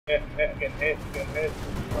Getting hit. There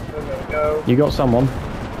we go. You got someone.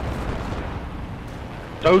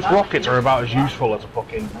 Those rockets are about as useful as a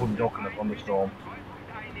fucking wooden duck in a thunderstorm.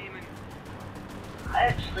 I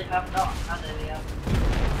actually have not had any yet.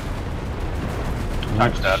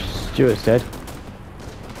 Tank's dead. Stuart's dead.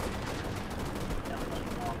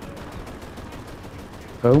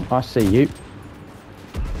 Boom, I see you.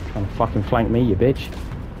 Trying to fucking flank me, you bitch.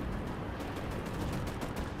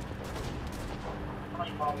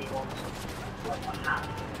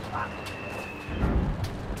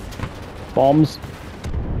 Bombs.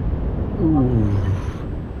 Ooh.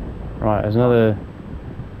 Right, there's another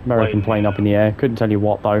American plane up in the air. Couldn't tell you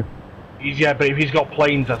what though. Yeah, but if he's got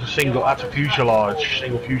planes, that's a fuselage,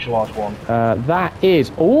 single fuselage one. That is.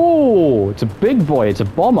 Oh, it's a big boy. It's a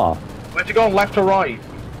bomber. Where's it going, left or right?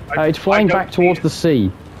 It's flying back towards the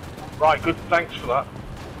sea. Right, good. Thanks for that.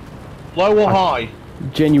 Low or high?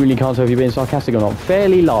 Genuinely can't tell if you're being sarcastic or not.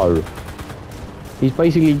 Fairly low. He's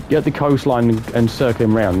basically at the coastline and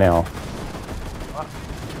circling round now.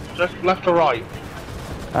 Just left or right?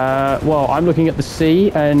 Well, I'm looking at the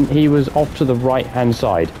sea, and he was off to the right-hand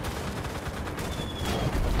side.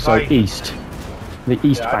 So Right. east. The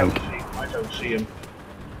east Yeah, bank. I don't see him.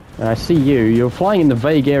 And I see you. You're flying in the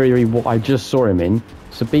vague area I just saw him in,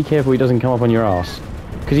 so be careful he doesn't come up on your ass.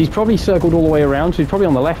 Because he's probably circled all the way around, so he's probably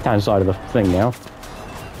on the left-hand side of the thing now.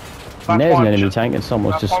 And there's an enemy tank that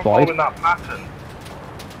someone's just spied. Following that pattern.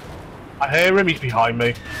 I hear him, he's behind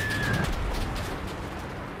me.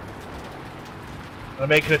 I'm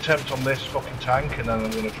making an attempt on this fucking tank, and then I'm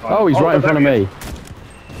going to try... Oh, he's right in front of me.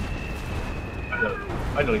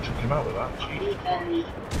 I nearly took him out with that. Jeez.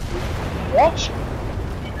 What?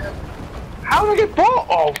 How did I get bought?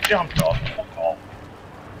 Oh, jumped off. Fuck off.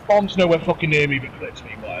 Bomb's nowhere fucking near me, but clicks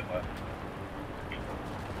me, whatever.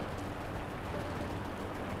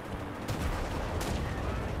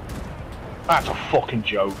 That's a fucking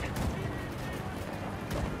joke.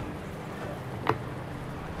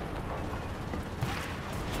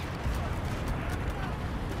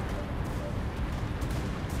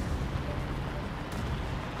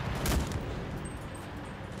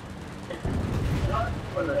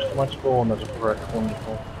 My spawn, there's a brick,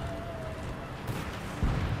 wonderful.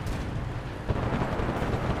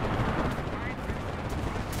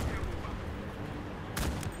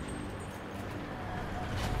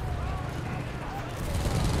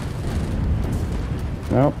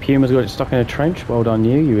 Well, Puma's got it stuck in a trench. Well done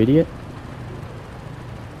you idiot.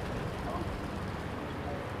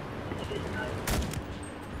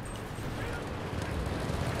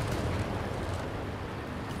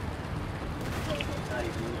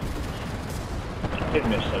 I did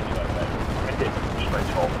miss those that day. I did,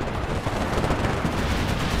 straight off.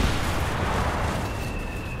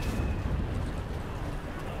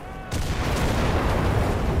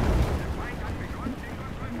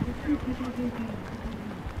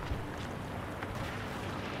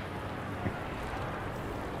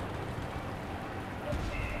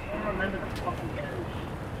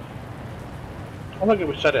 I don't think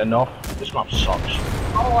we said it enough. This map sucks.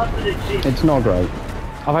 It's not great.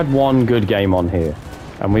 I've had one good game on here,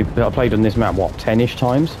 and we've played on this map, what, 10-ish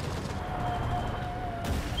times?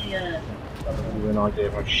 Yeah. I don't have an idea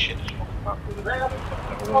of how shit this fucking map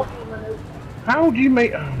is. How do you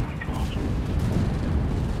make... Oh my god.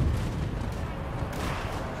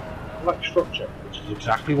 Select structure, which is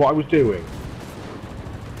exactly what I was doing.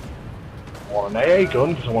 I want an AA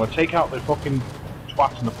gun, because I want to take out the fucking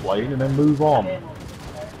twat in the plane and then move on.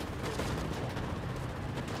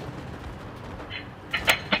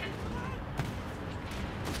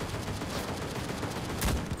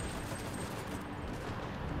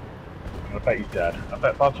 I bet he's dead. I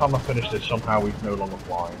bet by the time I finish this, somehow he's no longer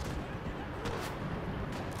flying.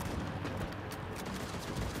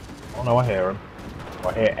 Oh no, I hear him.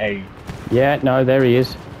 I hear A. Yeah, no, there he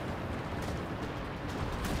is.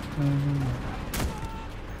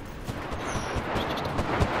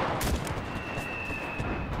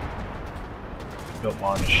 Don't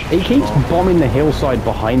mind. He keeps bombing the hillside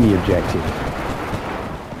behind the objective.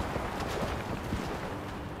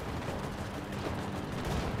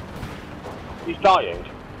 He's dying.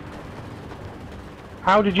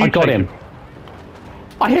 How did you I got him.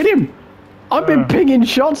 I hit him! I've been pinging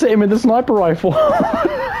shots at him with the sniper rifle.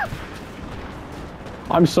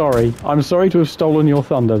 I'm sorry. I'm sorry to have stolen your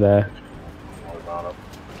thunder there. I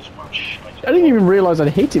didn't even realise I'd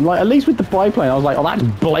hit him. Like, at least with the biplane, I was like, oh, that's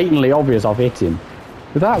blatantly obvious I've hit him.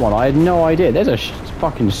 With that one, I had no idea. There's a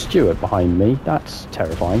fucking Stuart behind me. That's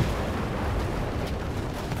terrifying.